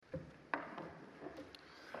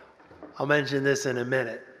I'll mention this in a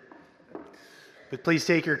minute. But please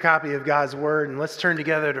take your copy of God's Word and let's turn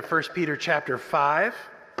together to 1 Peter chapter 5.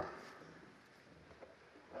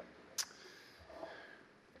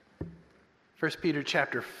 1 Peter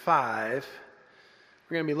chapter 5.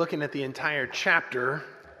 We're going to be looking at the entire chapter.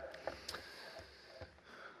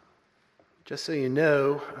 Just so you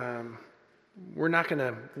know, we're not going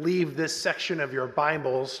to leave this section of your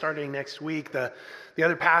Bible starting next week. The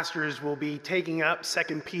other pastors will be taking up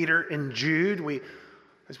 2 Peter and Jude.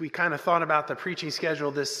 As we kind of thought about the preaching schedule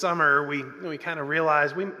this summer, we kind of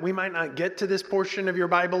realized we might not get to this portion of your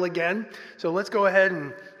Bible again. So let's go ahead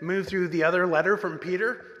and move through the other letter from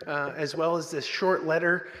Peter, as well as this short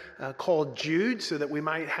letter called Jude, so that we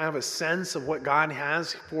might have a sense of what God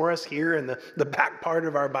has for us here in the back part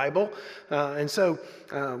of our Bible. And so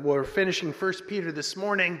we're finishing 1 Peter this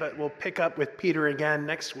morning, but we'll pick up with Peter again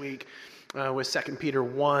next week with 2 Peter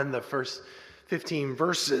 1, the first 15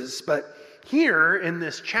 verses. But here in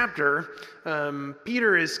this chapter,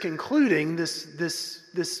 Peter is concluding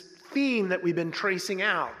this theme that we've been tracing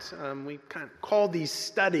out. We kind of called these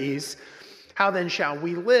studies, How Then Shall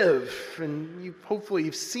We Live? And hopefully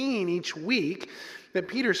you've seen each week that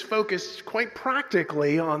Peter's focused quite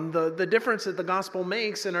practically on the difference that the gospel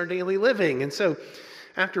makes in our daily living. And so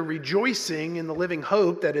after rejoicing in the living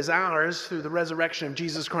hope that is ours through the resurrection of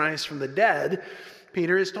Jesus Christ from the dead,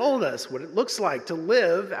 Peter has told us what it looks like to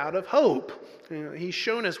live out of hope. He's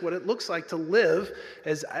shown us what it looks like to live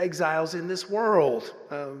as exiles in this world,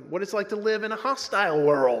 what it's like to live in a hostile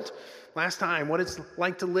world. Last time, what it's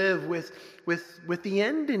like to live with the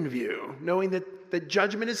end in view, knowing that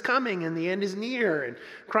judgment is coming and the end is near, and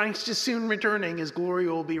Christ is soon returning, his glory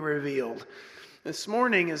will be revealed. This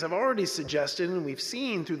morning, as I've already suggested, and we've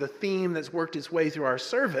seen through the theme that's worked its way through our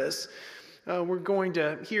service, we're going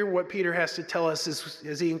to hear what Peter has to tell us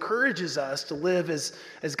as he encourages us to live as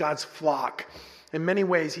God's flock. In many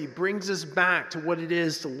ways, he brings us back to what it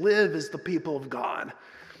is to live as the people of God,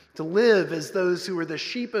 to live as those who are the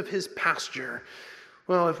sheep of his pasture.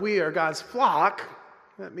 Well, if we are God's flock,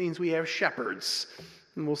 that means we have shepherds.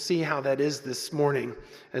 And we'll see how that is this morning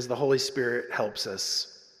as the Holy Spirit helps us.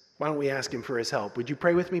 Why don't we ask him for his help? Would you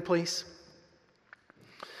pray with me, please?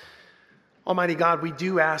 Almighty God, we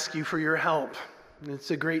do ask you for your help.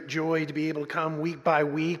 It's a great joy to be able to come week by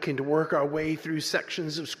week and to work our way through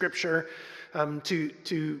sections of Scripture,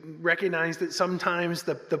 to recognize that sometimes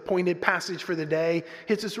the pointed passage for the day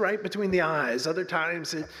hits us right between the eyes. Other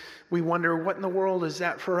times we wonder, what in the world is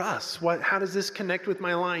that for us? How does this connect with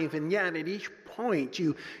my life? And yet at each point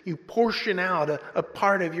you portion out a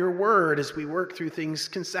part of your word as we work through things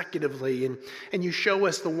consecutively, and you show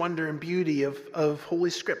us the wonder and beauty of Holy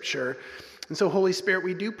Scripture. And so, Holy Spirit,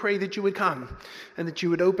 we do pray that you would come and that you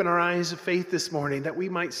would open our eyes of faith this morning, that we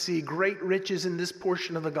might see great riches in this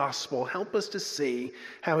portion of the gospel. Help us to see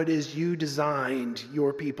how it is you designed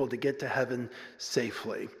your people to get to heaven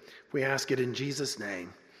safely. We ask it in Jesus'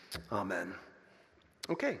 name. Amen.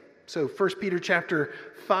 Okay, so 1 Peter chapter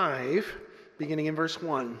 5, beginning in verse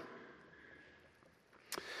 1.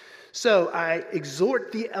 So I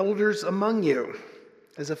exhort the elders among you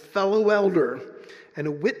as a fellow elder and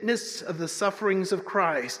a witness of the sufferings of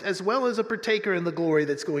Christ, as well as a partaker in the glory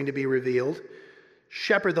that's going to be revealed.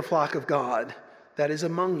 Shepherd the flock of God that is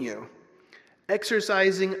among you,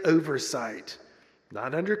 exercising oversight,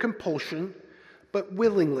 not under compulsion, but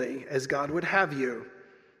willingly, as God would have you,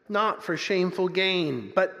 not for shameful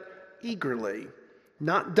gain, but eagerly,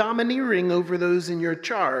 not domineering over those in your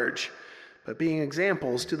charge, but being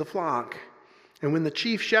examples to the flock. And when the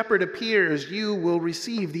chief shepherd appears, you will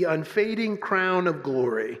receive the unfading crown of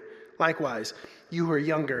glory. Likewise, you who are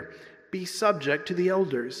younger, be subject to the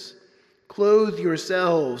elders. Clothe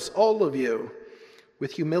yourselves, all of you,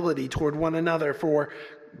 with humility toward one another, for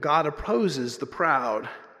God opposes the proud,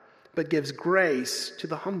 but gives grace to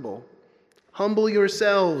the humble. Humble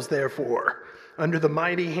yourselves, therefore, under the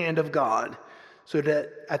mighty hand of God, so that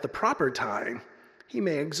at the proper time he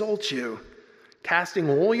may exalt you, casting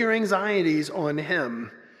all your anxieties on him,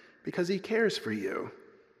 because he cares for you.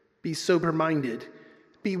 Be sober-minded,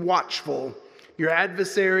 be watchful. Your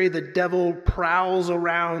adversary, the devil, prowls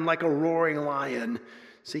around like a roaring lion,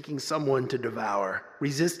 seeking someone to devour.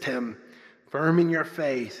 Resist him, firm in your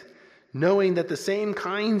faith, knowing that the same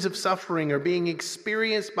kinds of suffering are being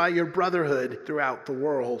experienced by your brotherhood throughout the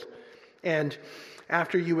world. And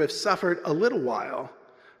after you have suffered a little while,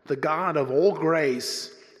 the God of all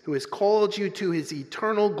grace, who has called you to his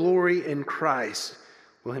eternal glory in Christ,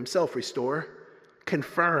 will himself restore,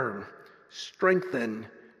 confirm, strengthen,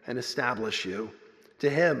 and establish you. To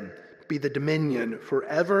him be the dominion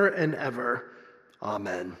forever and ever.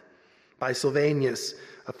 Amen. By Silvanus,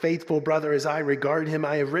 a faithful brother as I regard him,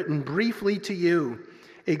 I have written briefly to you,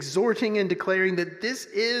 exhorting and declaring that this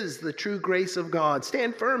is the true grace of God.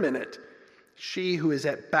 Stand firm in it. She who is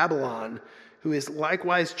at Babylon, who is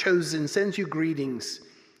likewise chosen, sends you greetings,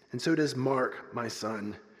 and so does Mark, my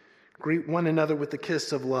son. Greet one another with the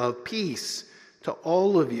kiss of love. Peace to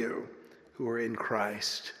all of you who are in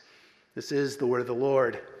Christ. This is the word of the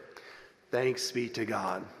Lord. Thanks be to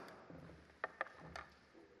God.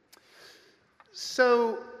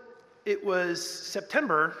 So it was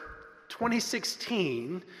September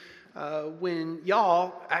 2016 when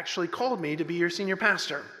y'all actually called me to be your senior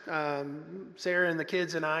pastor. Sarah and the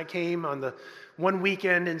kids and I came on the one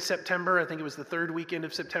weekend in September. I think it was the third weekend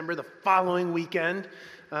of September. The following weekend,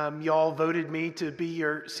 y'all voted me to be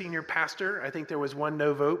your senior pastor. I think there was one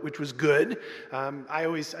no vote, which was good.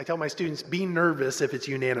 I tell my students, be nervous if it's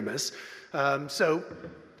unanimous. So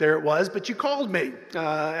there it was, but you called me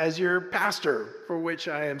as your pastor, for which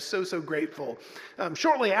I am so grateful.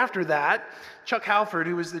 Shortly after that, Chuck Halford,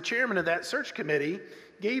 who was the chairman of that search committee,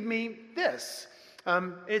 gave me this.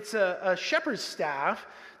 It's a shepherd's staff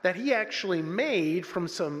that he actually made from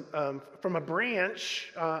a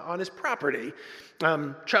branch on his property.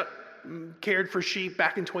 Chuck cared for sheep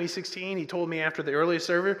back in 2016. He told me after the early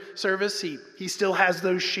service he still has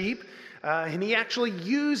those sheep. And he actually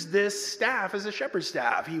used this staff as a shepherd's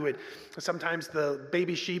staff. Sometimes the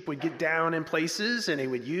baby sheep would get down in places and he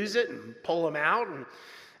would use it and pull them out.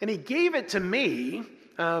 And he gave it to me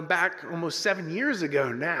back almost 7 years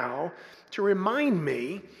ago now to remind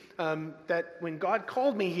me that when God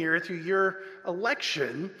called me here through your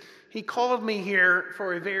election, he called me here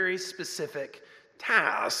for a very specific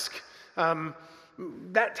task.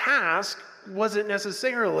 That task wasn't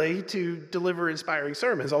necessarily to deliver inspiring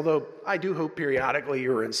sermons, although I do hope periodically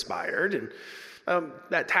you're inspired. And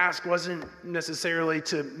that task wasn't necessarily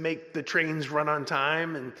to make the trains run on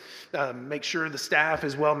time and make sure the staff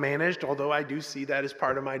is well managed, although I do see that as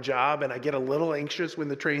part of my job, and I get a little anxious when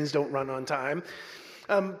the trains don't run on time.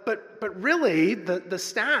 But really, the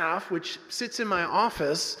staff, which sits in my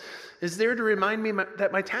office, is there to remind me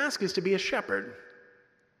that my task is to be a shepherd.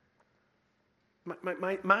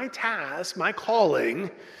 My task, my calling,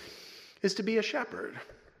 is to be a shepherd.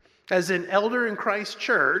 As an elder in Christ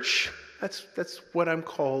Church, that's what I'm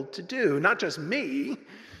called to do. Not just me,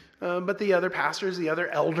 but the other pastors, the other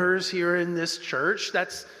elders here in this church.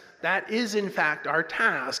 That is in fact our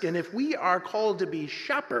task. And if we are called to be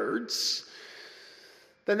shepherds,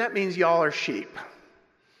 then that means y'all are sheep.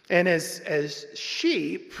 And as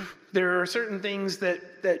sheep, there are certain things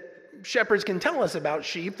that shepherds can tell us about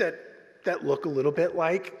sheep that look a little bit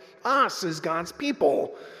like us as God's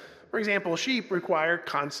people. For example, sheep require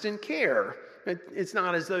constant care. It's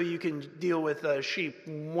not as though you can deal with a sheep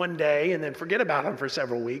one day and then forget about them for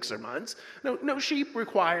several weeks or months. No, sheep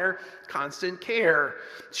require constant care.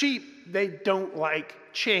 Sheep, they don't like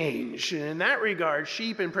change. And in that regard,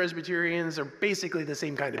 sheep and Presbyterians are basically the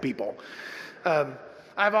same kind of people.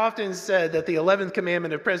 I've often said that the 11th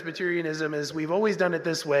commandment of Presbyterianism is we've always done it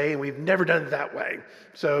this way and we've never done it that way.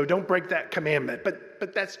 So don't break that commandment.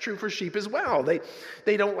 But that's true for sheep as well.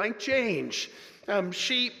 They don't like change.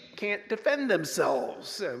 Sheep can't defend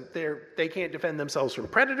themselves. They can't defend themselves from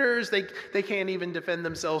predators. They can't even defend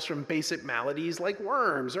themselves from basic maladies like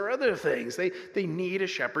worms or other things. They need a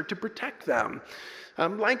shepherd to protect them.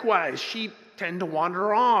 Likewise, sheep tend to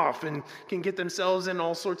wander off and can get themselves in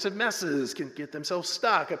all sorts of messes, can get themselves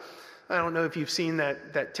stuck. I don't know if you've seen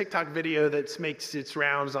that TikTok video that makes its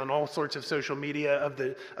rounds on all sorts of social media of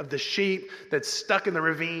the sheep that's stuck in the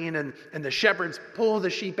ravine and the shepherds pull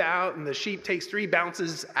the sheep out and the sheep takes 3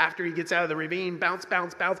 bounces after he gets out of the ravine, bounce,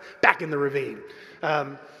 back in the ravine.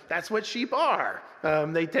 That's what sheep are.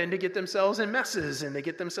 They tend to get themselves in messes and they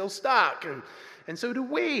get themselves stuck. And so do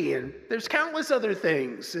we. And there's countless other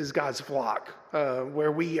things as God's flock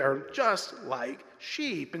where we are just like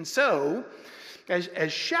sheep. And so,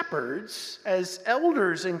 as shepherds, as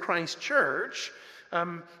elders in Christ Church,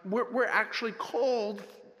 we're actually called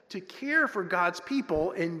to care for God's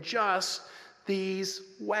people in just these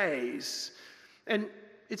ways. And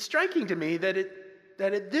it's striking to me that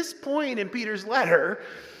at this point in Peter's letter,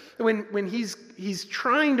 when he's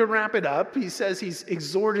trying to wrap it up, he says he's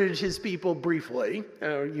exhorted his people briefly.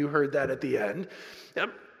 You heard that at the end.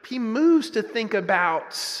 He moves to think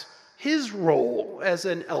about his role as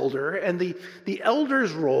an elder, and the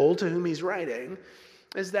elder's role to whom he's writing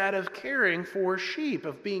is that of caring for sheep,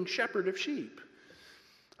 of being shepherd of sheep.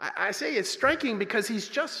 I say it's striking because he's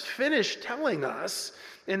just finished telling us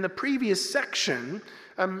in the previous section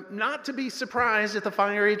not to be surprised at the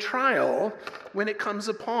fiery trial when it comes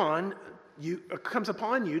upon comes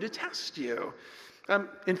upon you to test you.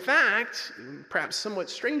 In fact, perhaps somewhat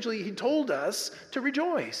strangely, he told us to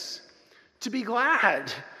rejoice, to be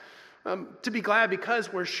glad. To be glad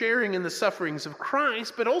because we're sharing in the sufferings of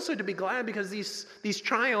Christ, but also to be glad because these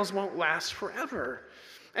trials won't last forever.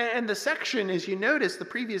 And the section, as you notice, the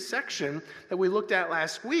previous section that we looked at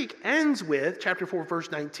last week ends with, chapter 4, verse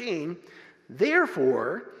 19,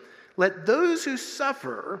 "Therefore, let those who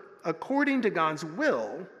suffer according to God's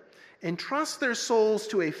will entrust their souls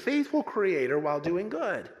to a faithful Creator while doing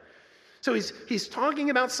good." So he's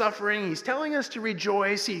talking about suffering. He's telling us to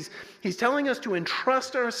rejoice. He's telling us to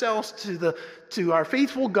entrust ourselves to our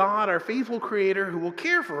faithful God, our faithful Creator who will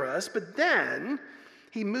care for us. But then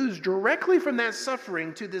he moves directly from that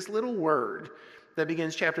suffering to this little word that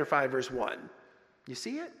begins chapter 5, verse 1. You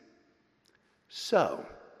see it? So,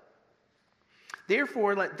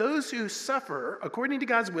 therefore, let those who suffer according to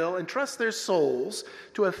God's will entrust their souls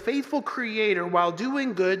to a faithful Creator while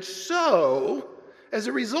doing good. So, as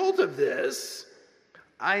a result of this,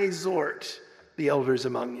 I exhort the elders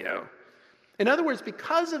among you. In other words,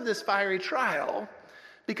 because of this fiery trial,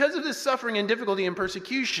 because of this suffering and difficulty and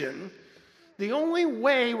persecution, the only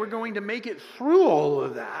way we're going to make it through all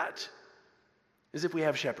of that is if we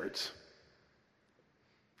have shepherds,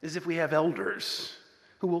 is if we have elders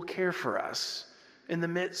who will care for us in the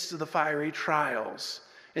midst of the fiery trials,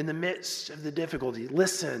 in the midst of the difficulty.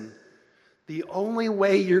 Listen, the only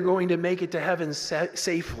way you're going to make it to heaven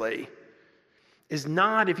safely is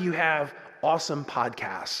not if you have awesome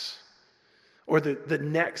podcasts or the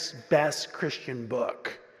next best Christian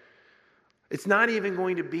book. It's not even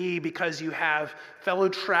going to be because you have fellow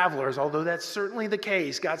travelers, although that's certainly the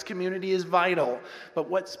case. God's community is vital. But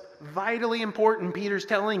what's vitally important, Peter's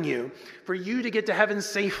telling you, for you to get to heaven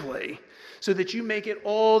safely, so that you make it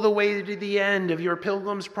all the way to the end of your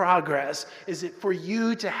pilgrim's progress, is it for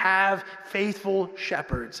you to have faithful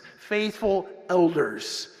shepherds, faithful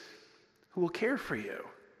elders who will care for you,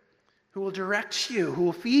 who will direct you, who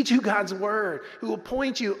will feed you God's word, who will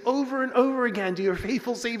point you over and over again to your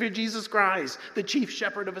faithful Savior, Jesus Christ, the chief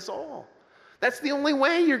shepherd of us all. That's the only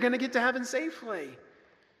way you're going to get to heaven safely.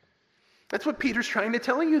 That's what Peter's trying to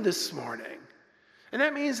tell you this morning. And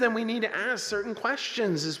that means then we need to ask certain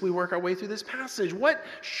questions as we work our way through this passage. What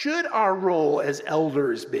should our role as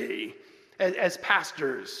elders be, as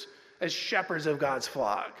pastors, as shepherds of God's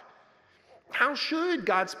flock? How should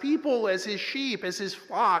God's people, as his sheep, as his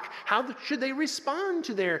flock, how should they respond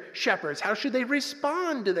to their shepherds? How should they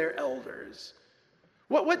respond to their elders?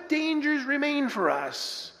 What dangers remain for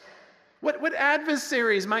us? What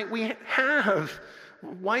adversaries might we have?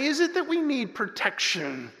 Why is it that we need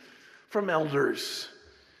protection from elders?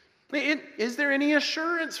 Is there any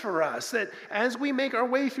assurance for us that as we make our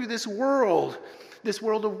way through this world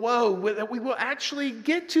of woe, that we will actually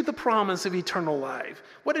get to the promise of eternal life?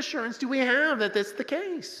 What assurance do we have that that's the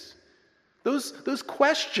case? Those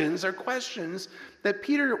questions are questions that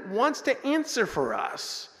Peter wants to answer for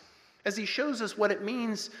us as he shows us what it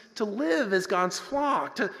means to live as God's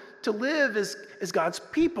flock, to live as God's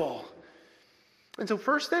people. And so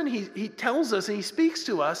first then he tells us and he speaks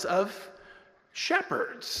to us of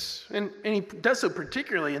shepherds. And he does so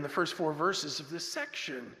particularly in the first 4 verses of this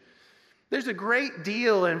section. There's a great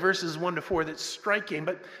deal in verses 1 to 4 that's striking,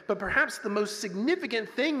 but perhaps the most significant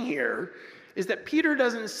thing here is that Peter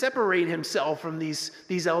doesn't separate himself from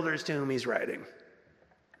these elders to whom he's writing.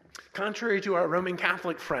 Contrary to our Roman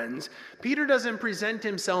Catholic friends, Peter doesn't present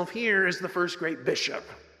himself here as the first great bishop.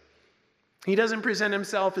 He doesn't present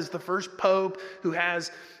himself as the first pope who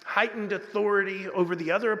has heightened authority over the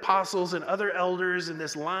other apostles and other elders in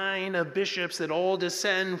this line of bishops that all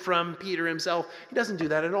descend from Peter himself. He doesn't do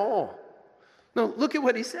that at all. No, look at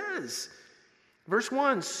what he says. Verse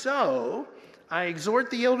 1, "So I exhort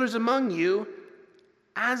the elders among you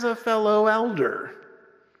as a fellow elder."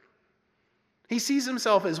 He sees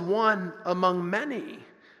himself as one among many,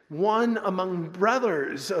 one among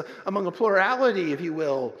brothers, among a plurality, if you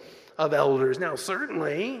will, of elders. Now,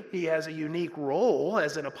 certainly, he has a unique role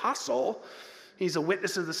as an apostle. He's a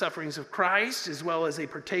witness of the sufferings of Christ, as well as a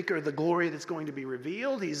partaker of the glory that's going to be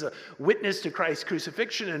revealed. He's a witness to Christ's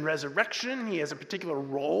crucifixion and resurrection. He has a particular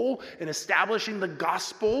role in establishing the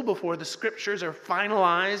gospel before the scriptures are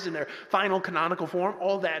finalized in their final canonical form.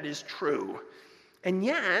 All that is true. And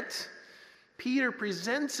yet, Peter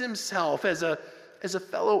presents himself as a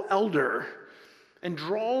fellow elder, and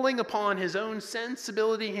drawing upon his own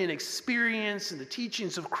sensibility and experience and the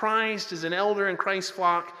teachings of Christ as an elder in Christ's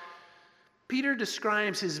flock, Peter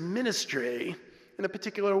describes his ministry in a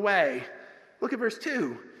particular way. Look at verse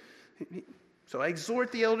 2. So I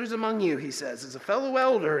exhort the elders among you, he says, as a fellow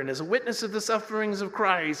elder and as a witness of the sufferings of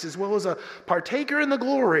Christ, as well as a partaker in the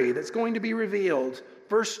glory that's going to be revealed.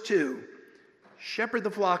 Verse 2, shepherd the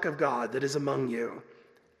flock of God that is among you,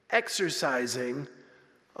 exercising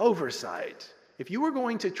oversight. If you were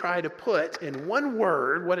going to try to put in one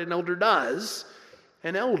word what an elder does,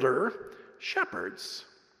 an elder shepherds.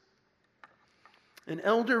 An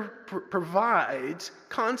elder provides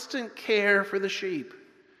constant care for the sheep.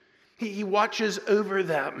 He watches over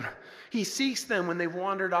them. He seeks them when they've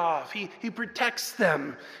wandered off. He protects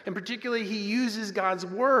them. And particularly, he uses God's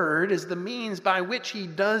word as the means by which he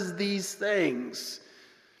does these things.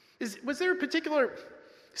 Was there a particular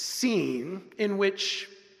scene in which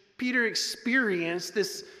Peter experienced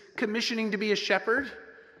this commissioning to be a shepherd?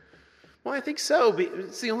 Well, I think so.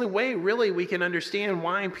 It's the only way, really, we can understand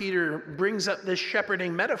why Peter brings up this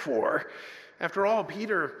shepherding metaphor. After all,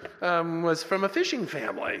 Peter was from a fishing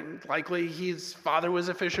family. Likely his father was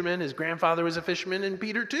a fisherman, his grandfather was a fisherman, and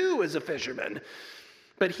Peter too was a fisherman.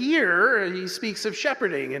 But here he speaks of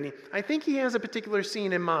shepherding, and I think he has a particular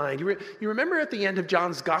scene in mind. You remember at the end of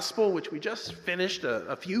John's Gospel, which we just finished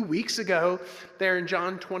a few weeks ago, there in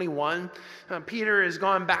John 21, Peter has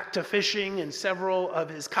gone back to fishing, and several of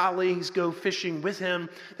his colleagues go fishing with him.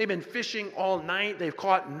 They've been fishing all night. They've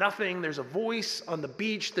caught nothing. There's a voice on the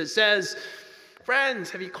beach that says, "Friends,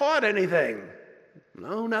 have you caught anything?"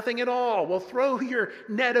 "No, nothing at all." "Well, throw your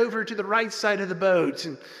net over to the right side of the boat,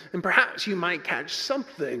 and perhaps you might catch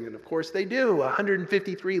something." And of course they do,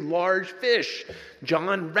 153 large fish.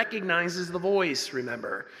 John recognizes the voice,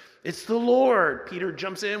 remember. It's the Lord. Peter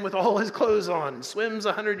jumps in with all his clothes on and swims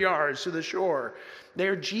 100 yards to the shore.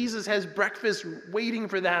 There Jesus has breakfast waiting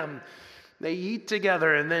for them. They eat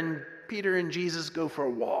together, and then Peter and Jesus go for a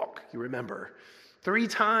walk, you remember. 3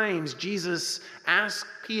 times Jesus asks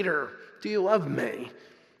Peter, "Do you love me?"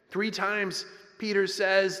 3 times Peter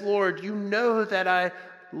says, "Lord, you know that I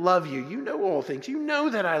love you. You know all things. You know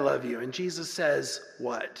that I love you." And Jesus says,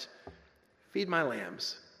 what? "Feed my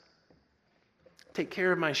lambs. Take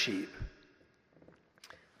care of my sheep.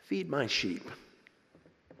 Feed my sheep."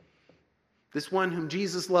 This one whom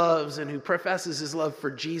Jesus loves and who professes his love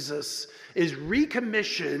for Jesus is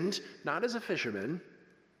recommissioned, not as a fisherman,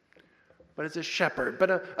 but as a shepherd, but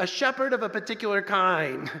a shepherd of a particular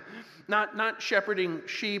kind. Not shepherding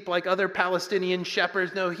sheep like other Palestinian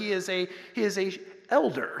shepherds. No, he is a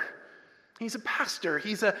elder. He's a pastor.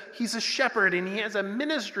 He's a shepherd, and he has a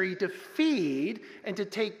ministry to feed and to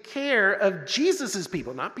take care of Jesus's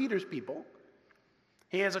people, not Peter's people.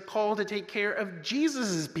 He has a call to take care of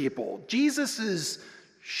Jesus's people, Jesus's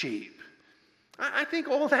sheep. I think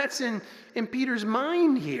all that's in Peter's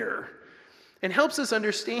mind here, and helps us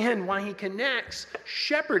understand why he connects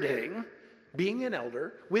shepherding, being an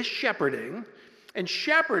elder, with shepherding, and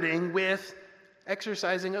shepherding with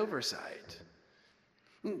exercising oversight.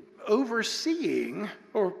 Overseeing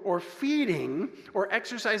or feeding or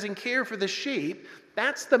exercising care for the sheep,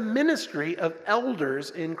 that's the ministry of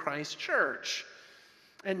elders in Christ's church.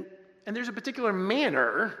 And there's a particular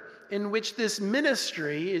manner in which this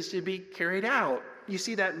ministry is to be carried out. You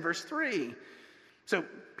see that in verse 3. So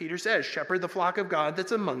Peter says, shepherd the flock of God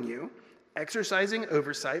that's among you, exercising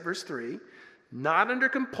oversight, verse 3, not under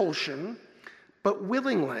compulsion, but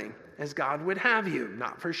willingly, as God would have you,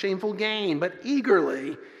 not for shameful gain, but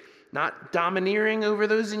eagerly, not domineering over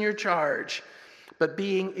those in your charge, but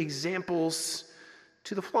being examples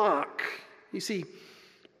to the flock. You see,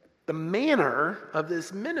 the manner of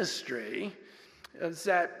this ministry is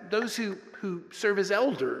that those who serve as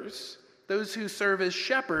elders, those who serve as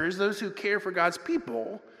shepherds, those who care for God's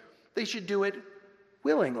people, they should do it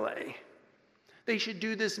willingly. They should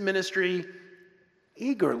do this ministry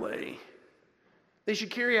eagerly. They should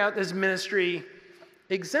carry out this ministry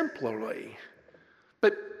exemplarily.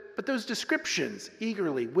 But those descriptions,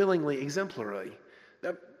 eagerly, willingly, exemplarily,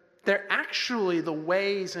 they're actually the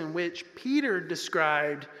ways in which Peter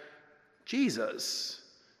described Jesus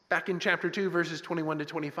back in chapter 2, verses 21 to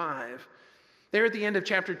 25. There at the end of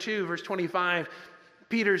chapter 2, verse 25,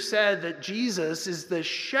 Peter said that Jesus is the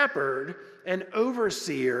shepherd and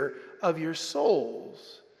overseer of your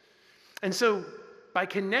souls. And so by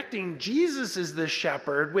connecting Jesus as the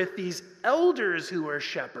shepherd with these elders who are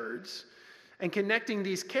shepherds, and connecting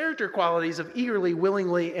these character qualities of eagerly,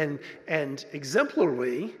 willingly, and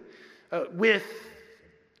exemplarily with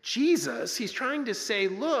Jesus, he's trying to say,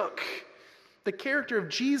 look, the character of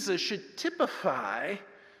Jesus should typify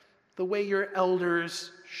the way your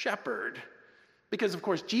elders shepherd. Because, of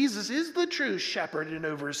course, Jesus is the true shepherd and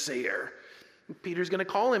overseer. Peter's going to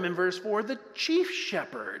call him in verse 4 the chief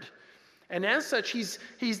shepherd. And as such, he's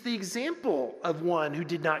the example of one who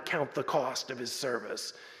did not count the cost of his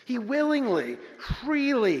service. He willingly,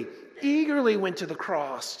 freely, eagerly went to the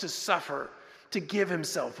cross to suffer, to give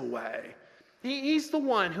himself away. He's the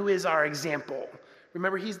one who is our example.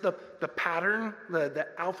 Remember, he's the pattern, the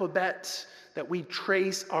alphabet that we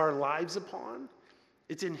trace our lives upon.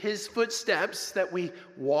 It's in his footsteps that we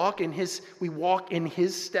walk in his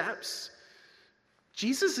steps.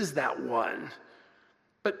 Jesus is that one.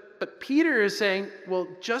 But Peter is saying, well,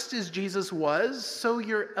 just as Jesus was, so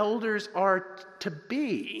your elders are to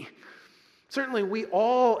be. Certainly, we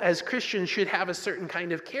all as Christians should have a certain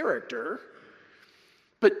kind of character.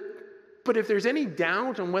 But if there's any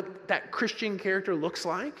doubt on what that Christian character looks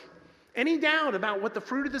like, any doubt about what the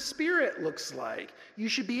fruit of the Spirit looks like, you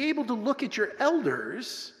should be able to look at your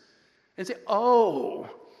elders and say, oh,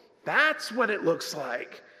 that's what it looks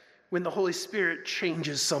like when the Holy Spirit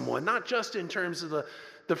changes someone, not just in terms of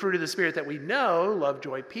the fruit of the Spirit that we know, love,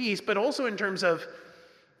 joy, peace, but also in terms of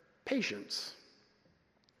patience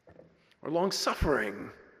or long-suffering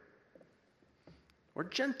or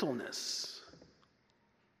gentleness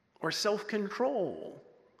or self-control.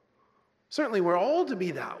 Certainly, we're all to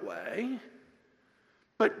be that way.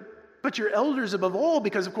 But your elders above all,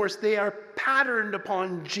 because, of course, they are patterned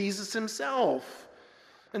upon Jesus himself.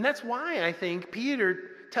 And that's why I think Peter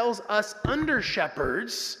tells us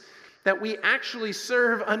under-shepherds that we actually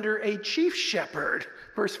serve under a chief shepherd.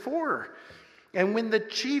 Verse 4, and when the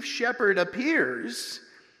chief shepherd appears,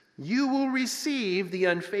 you will receive the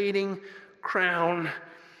unfading crown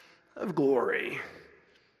of glory.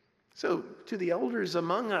 So, to the elders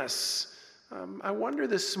among us, I wonder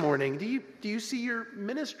this morning, do you see your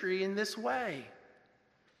ministry in this way?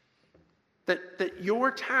 That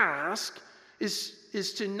your task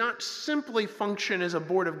is to not simply function as a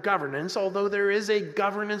board of governance, although there is a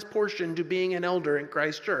governance portion to being an elder in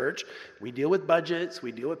Christ Church. We deal with budgets,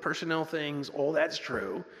 we deal with personnel things, all that's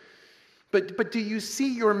true. But do you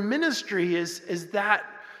see your ministry as that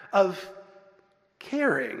of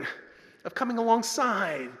caring, of coming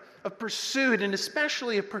alongside, of pursuit, and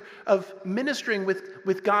especially of ministering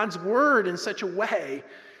with God's word in such a way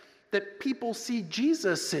that people see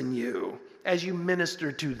Jesus in you as you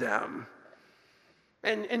minister to them?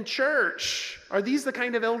 And church, are these the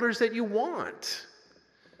kind of elders that you want?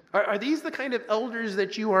 Are these the kind of elders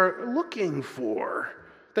that you are looking for?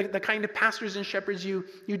 The kind of pastors and shepherds you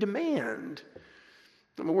demand?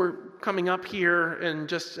 I mean, we're coming up here in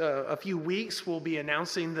just a few weeks. We'll be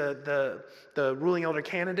announcing the ruling elder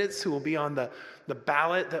candidates who will be on the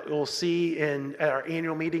ballot that we'll see at our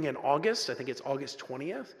annual meeting in August. I think it's August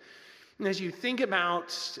 20th. And as you think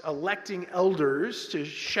about electing elders to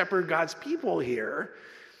shepherd God's people here,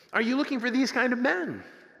 are you looking for these kind of men?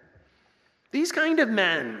 These kind of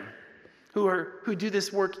men who do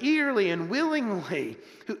this work eagerly and willingly,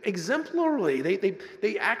 who exemplarily,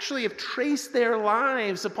 they actually have traced their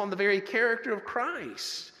lives upon the very character of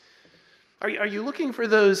Christ. Are you looking for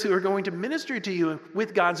those who are going to minister to you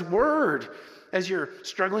with God's word as you're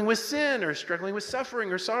struggling with sin or struggling with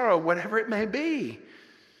suffering or sorrow, whatever it may be?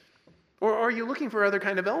 Or are you looking for other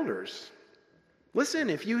kind of elders? Listen,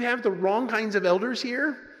 if you have the wrong kinds of elders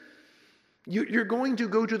here, you're going to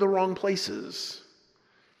go to the wrong places.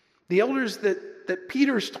 The elders that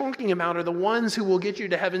Peter's talking about are the ones who will get you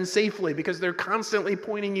to heaven safely because they're constantly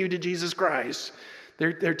pointing you to Jesus Christ.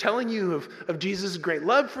 They're telling you of Jesus' great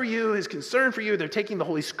love for you, his concern for you. They're taking the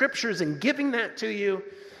Holy Scriptures and giving that to you.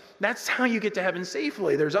 That's how you get to heaven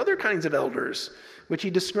safely. There's other kinds of elders, which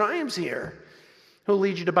he describes here, who'll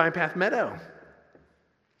lead you to Bypath Meadow.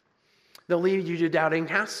 They'll lead you to Doubting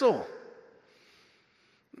Castle.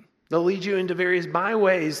 They'll lead you into various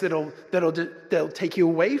byways that'll take you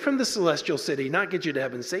away from the celestial city, not get you to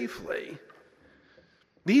heaven safely.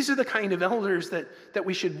 These are the kind of elders that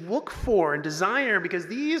we should look for and desire, because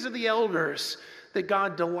these are the elders that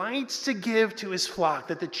God delights to give to his flock,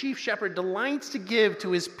 that the chief shepherd delights to give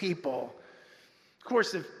to his people. Of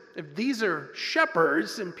course, if these are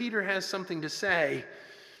shepherds, then Peter has something to say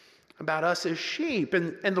about us as sheep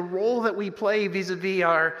and the role that we play vis-a-vis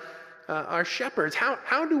our shepherds.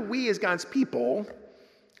 How do we as God's people,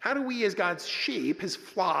 how do we as God's sheep, his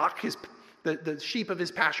flock, the sheep of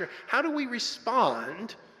his pasture, how do we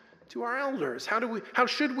respond to our elders? How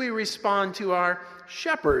should we respond to our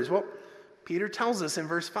shepherds? Well, Peter tells us in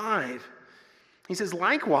verse 5. He says,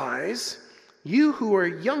 likewise, you who are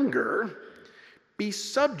younger, be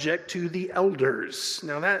subject to the elders.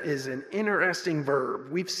 Now that is an interesting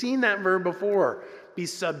verb. We've seen that verb before, be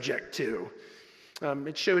subject to.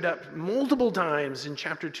 It showed up multiple times in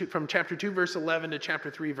chapter 2, from chapter 2, verse 11 to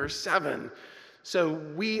chapter 3, verse 7. So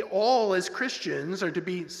we all as Christians are to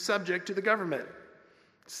be subject to the government.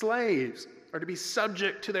 Slaves are to be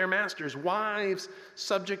subject to their masters. Wives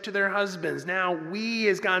subject to their husbands. Now we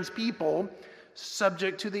as God's people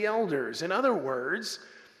subject to the elders. In other words,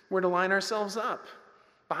 we're to line ourselves up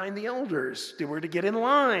behind the elders. We're to get in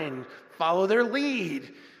line, follow their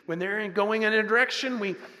lead. When they're going in a direction,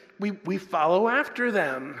 we follow after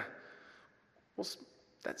them. Well,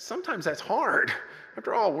 sometimes that's hard.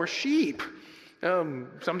 After all, we're sheep.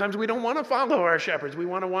 Sometimes we don't want to follow our shepherds. We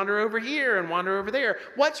want to wander over here and wander over there.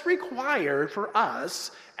 What's required for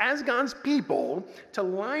us as God's people to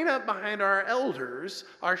line up behind our elders,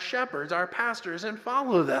 our shepherds, our pastors, and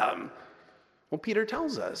follow them? Well, Peter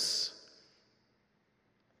tells us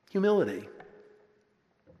humility.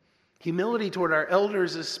 Humility toward our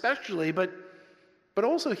elders especially, but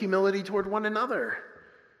also humility toward one another.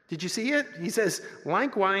 Did you see it? He says,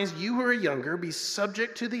 likewise, you who are younger, be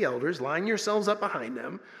subject to the elders, line yourselves up behind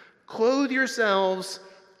them, clothe yourselves,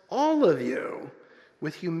 all of you,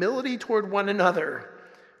 with humility toward one another.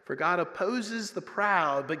 For God opposes the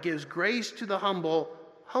proud, but gives grace to the humble.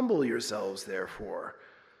 Humble yourselves, therefore.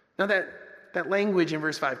 Now that language in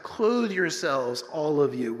verse 5, clothe yourselves, all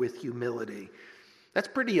of you, with humility. That's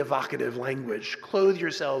pretty evocative language. Clothe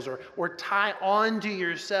yourselves or tie on to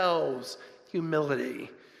yourselves humility.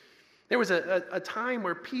 There was a time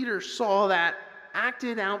where Peter saw that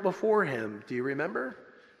acted out before him. Do you remember?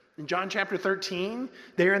 In John chapter 13,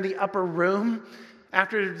 there in the upper room,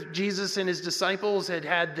 after Jesus and his disciples had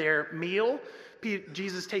had their meal,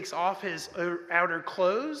 Jesus takes off his outer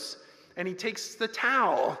clothes and he takes the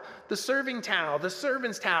towel, the serving towel, the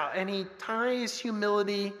servant's towel, and he ties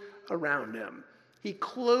humility around him. He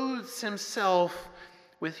clothes himself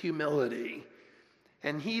with humility.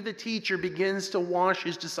 And he, the teacher, begins to wash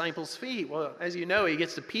his disciples' feet. Well, as you know, he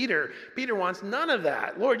gets to Peter. Peter wants none of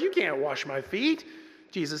that. Lord, you can't wash my feet.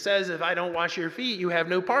 Jesus says, if I don't wash your feet, you have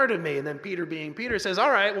no part of me. And then Peter, being Peter, says, all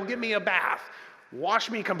right, well, give me a bath. Wash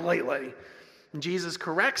me completely. And Jesus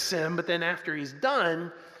corrects him, but then after he's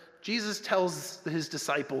done, Jesus tells his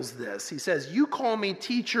disciples this. He says, you call me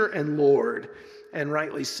teacher and Lord, and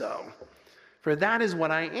rightly so. For that is what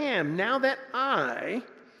I am. Now that I,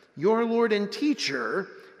 your Lord and teacher,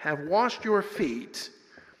 have washed your feet,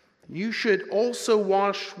 you should also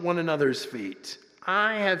wash one another's feet.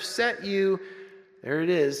 I have set you, there it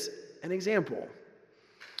is, an example,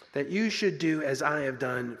 that you should do as I have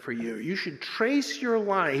done for you. You should trace your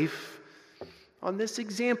life on this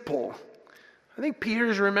example. I think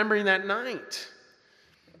Peter's remembering that night.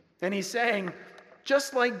 And he's saying,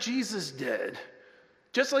 just like Jesus did,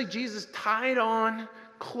 just like Jesus tied on,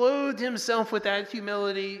 clothed himself with that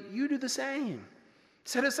humility, you do the same.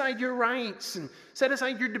 Set aside your rights and set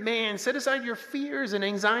aside your demands. Set aside your fears and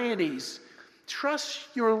anxieties. Trust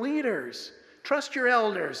your leaders. Trust your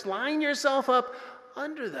elders. Line yourself up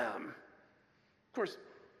under them. Of course,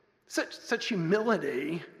 such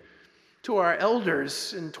humility to our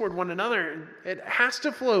elders and toward one another, it has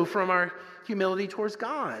to flow from our humility towards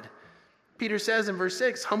God. Peter says in verse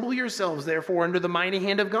 6, humble yourselves, therefore, under the mighty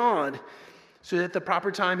hand of God, so that at the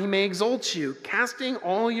proper time he may exalt you, casting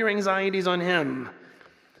all your anxieties on him,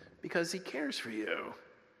 because he cares for you.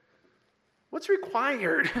 What's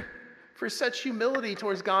required for such humility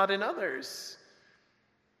towards God and others?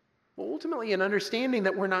 Well, ultimately, an understanding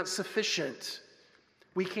that we're not sufficient.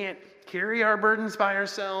 We can't carry our burdens by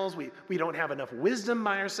ourselves. We don't have enough wisdom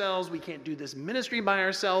by ourselves. We can't do this ministry by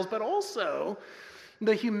ourselves, but also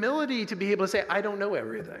the humility to be able to say, I don't know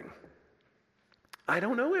everything. I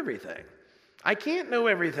don't know everything. I can't know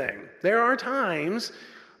everything. There are times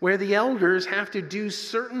where the elders have to do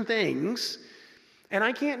certain things, and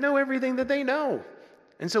I can't know everything that they know.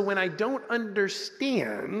 And so when I don't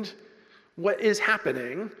understand what is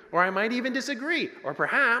happening, or I might even disagree, or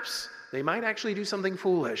perhaps they might actually do something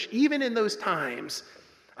foolish, even in those times,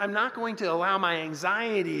 I'm not going to allow my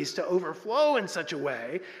anxieties to overflow in such a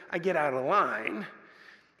way I get out of line.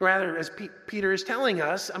 Rather, as Peter is telling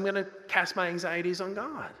us, I'm going to cast my anxieties on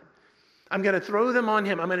God. I'm going to throw them on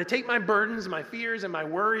him. I'm going to take my burdens, my fears, and my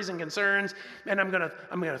worries and concerns, and I'm going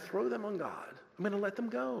to throw them on God. I'm going to let them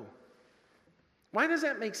go. Why does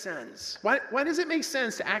that make sense? Why does it make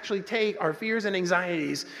sense to actually take our fears and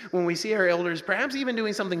anxieties when we see our elders perhaps even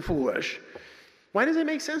doing something foolish? Why does it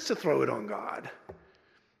make sense to throw it on God?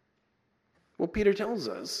 Well, Peter tells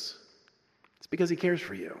us it's because he cares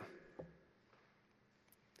for you.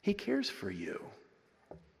 He cares for you.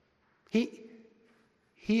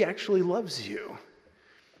 He actually loves you.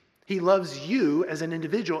 He loves you as an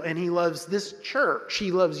individual, and he loves this church. He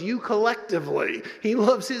loves you collectively. He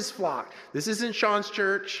loves his flock. This isn't Sean's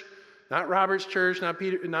church. Not Robert's church,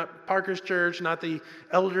 not Parker's church, not the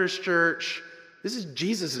elders' church. This is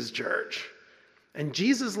Jesus' church. And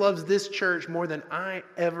Jesus loves this church more than I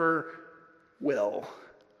ever will.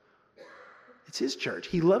 It's his church.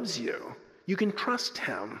 He loves you. You can trust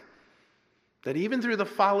him. That even through the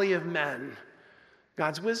folly of men,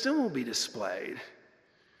 God's wisdom will be displayed.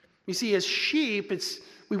 You see, as sheep,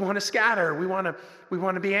 we want to scatter. We want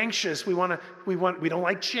to be anxious. We don't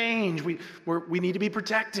like change. We need to be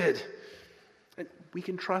protected. And we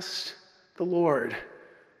can trust the Lord.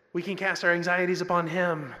 We can cast our anxieties upon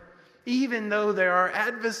him, even though there are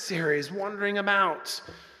adversaries wandering about.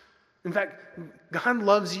 In fact, God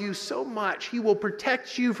loves you so much, he will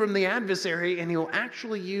protect you from the adversary, and he will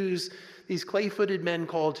actually use these clay-footed men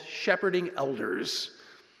called shepherding elders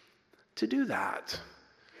to do that.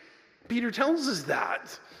 Peter tells us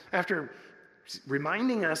that after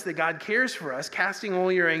reminding us that God cares for us, casting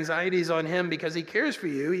all your anxieties on him because he cares for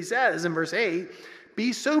you. He says in verse 8,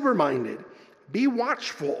 be sober-minded, be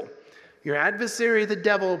watchful. Your adversary, the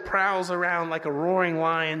devil, prowls around like a roaring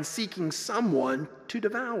lion seeking someone to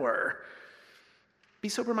devour. Be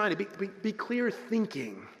sober-minded, be clear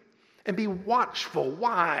thinking, and be watchful.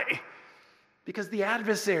 Why? Because the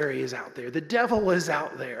adversary is out there. The devil is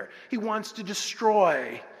out there. He wants to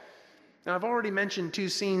destroy. Now, I've already mentioned two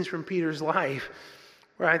scenes from Peter's life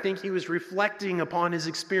where I think he was reflecting upon his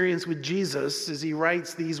experience with Jesus as he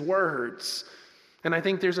writes these words. And I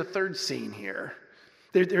think there's a third scene here.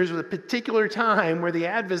 There's a particular time where the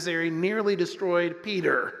adversary nearly destroyed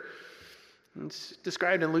Peter. It's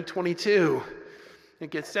described in Luke 22 at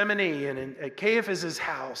Gethsemane and at Caiaphas'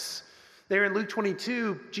 house. There in Luke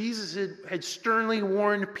 22, Jesus had sternly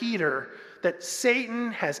warned Peter that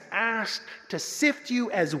Satan has asked to sift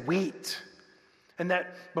you as wheat, and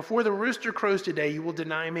that before the rooster crows today, you will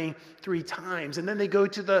deny me 3 times. And then they go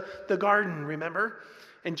to the garden, remember?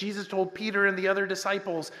 And Jesus told Peter and the other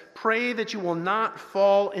disciples, pray that you will not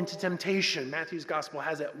fall into temptation. Matthew's gospel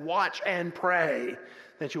has it, watch and pray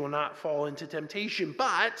that you will not fall into temptation.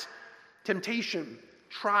 But temptation,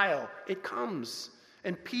 trial, it comes.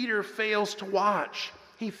 And Peter fails to watch.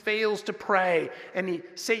 He fails to pray. And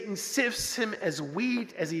Satan sifts him as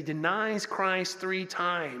wheat as he denies Christ 3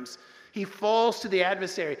 times. He falls to the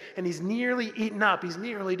adversary and he's nearly eaten up. He's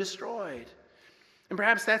nearly destroyed. And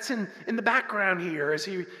perhaps that's in the background here as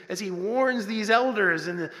he warns these elders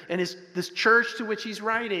and this church to which he's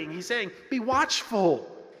writing. He's saying, be watchful.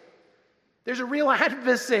 There's a real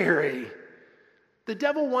adversary. The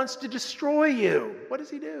devil wants to destroy you. What does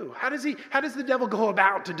he do? How does the devil go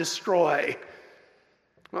about to destroy?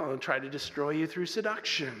 Well, he'll try to destroy you through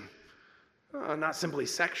seduction. Not simply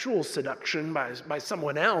sexual seduction by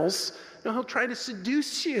someone else. No, he'll try to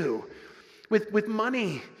seduce you with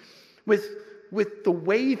money, with the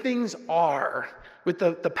way things are, with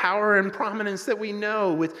the power and prominence that we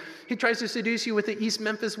know. He tries to seduce you with the East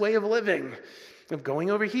Memphis way of living, of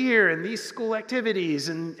going over here and these school activities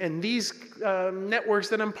and these networks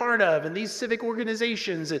that I'm part of and these civic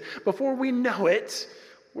organizations. And before we know it,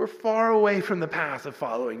 we're far away from the path of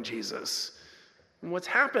following Jesus. And what's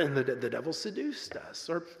happened? The devil seduced us.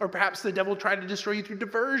 Or perhaps the devil tried to destroy you through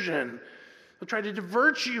diversion. He'll try to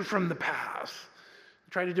divert you from the path.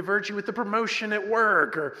 Try to divert you with the promotion at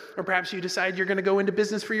work, or perhaps you decide you're going to go into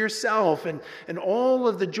business for yourself and all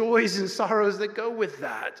of the joys and sorrows that go with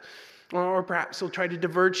that. Or perhaps he'll try to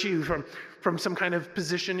divert you from some kind of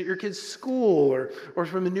position at your kid's school, or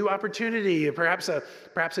from a new opportunity, or perhaps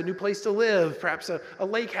a new place to live, perhaps a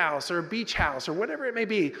lake house or a beach house, or whatever it may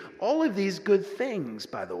be. All of these good things,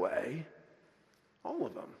 by the way, all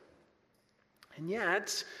of them. And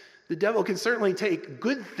yet, the devil can certainly take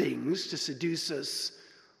good things to seduce us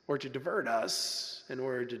or to divert us in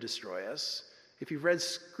order to destroy us. If you've read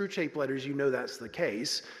Screwtape Letters, you know that's the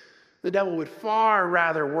case. The devil would far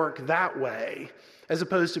rather work that way as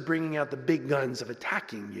opposed to bringing out the big guns of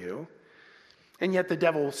attacking you. And yet the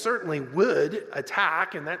devil certainly would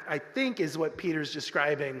attack, and that, I think, is what Peter's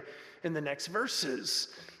describing in the next verses.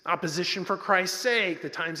 Opposition for Christ's sake, the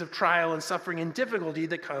times of trial and suffering and difficulty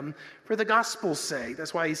that come for the gospel's sake.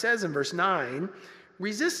 That's why he says in verse 9,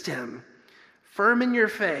 resist him, firm in your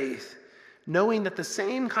faith, knowing that the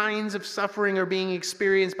same kinds of suffering are being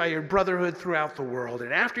experienced by your brotherhood throughout the world.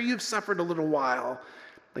 And after you've suffered a little while,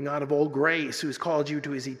 the God of all grace, who has called you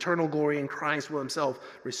to his eternal glory in Christ, will himself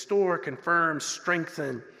restore, confirm,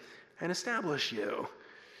 strengthen, and establish you.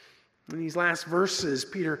 In these last verses,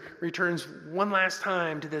 Peter returns one last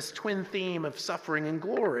time to this twin theme of suffering and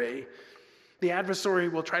glory. The adversary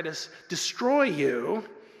will try to destroy you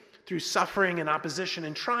through suffering and opposition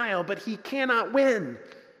and trial, but he cannot win.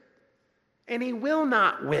 And he will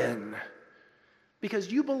not win.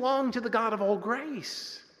 because you belong to the God of all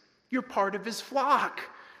grace. You're part of his flock.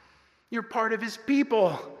 You're part of his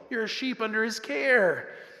people. You're a sheep under his care.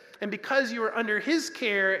 And because you are under his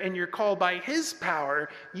care and you're called by his power,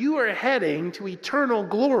 you are heading to eternal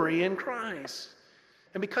glory in Christ.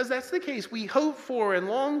 And because that's the case, we hope for and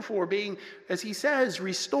long for being, as he says,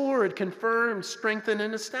 restored, confirmed, strengthened,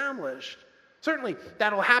 and established. Certainly,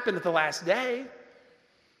 that'll happen at the last day.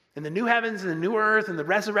 In the new heavens and the new earth and the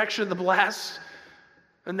resurrection of the blessed.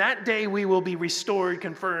 And that day we will be restored,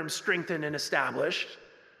 confirmed, strengthened, and established.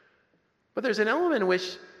 But there's an element in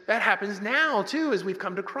which that happens now, too, as we've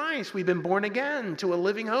come to Christ. We've been born again to a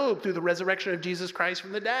living hope through the resurrection of Jesus Christ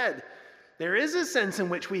from the dead. There is a sense in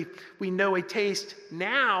which we know a taste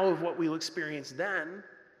now of what we'll experience then.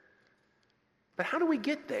 But how do we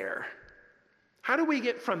get there? How do we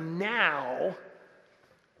get from now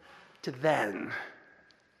to then?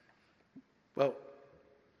 Well,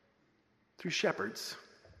 through shepherds,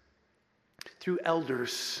 through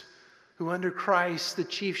elders who under Christ, the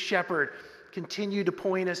chief shepherd, continue to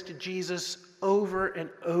point us to Jesus over and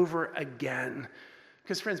over again.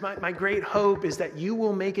 Because friends, my great hope is that you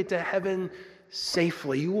will make it to heaven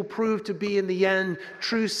safely. You will prove to be in the end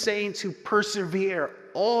true saints who persevere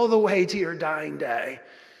all the way to your dying day,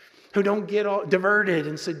 who don't get all diverted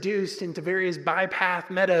and seduced into various bypath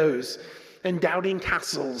meadows and doubting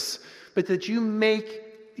castles, but that you make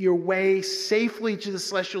your way safely to the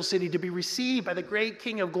celestial city to be received by the great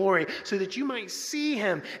King of glory, so that you might see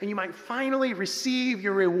him and you might finally receive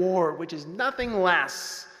your reward, which is nothing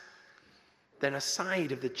less than a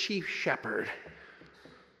sight of the chief shepherd.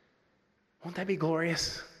 Won't that be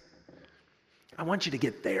glorious? I want you to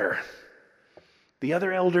get there. The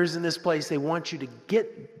other elders in this place, they want you to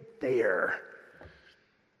get there.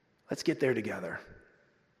 Let's get there together.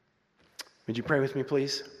 Would you pray with me,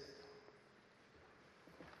 please?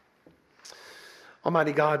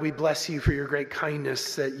 Almighty God, we bless you for your great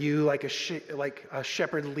kindness, that you, like a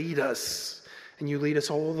shepherd, lead us, and you lead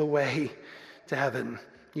us all the way to heaven.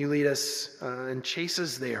 You lead us and chase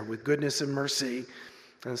us there with goodness and mercy,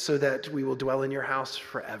 and so that we will dwell in your house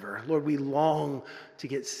forever. Lord, we long to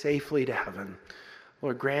get safely to heaven.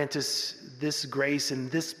 Lord, grant us this grace in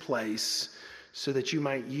this place, so that you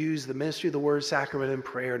might use the ministry of the word, sacrament, and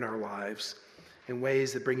prayer in our lives in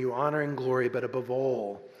ways that bring you honor and glory, but above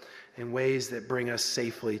all, in ways that bring us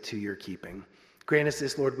safely to your keeping. Grant us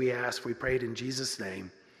this, Lord, we ask. We pray it in Jesus' name.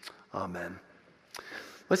 Amen.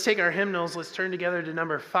 Let's take our hymnals. Let's turn together to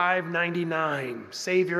number 599, Savior.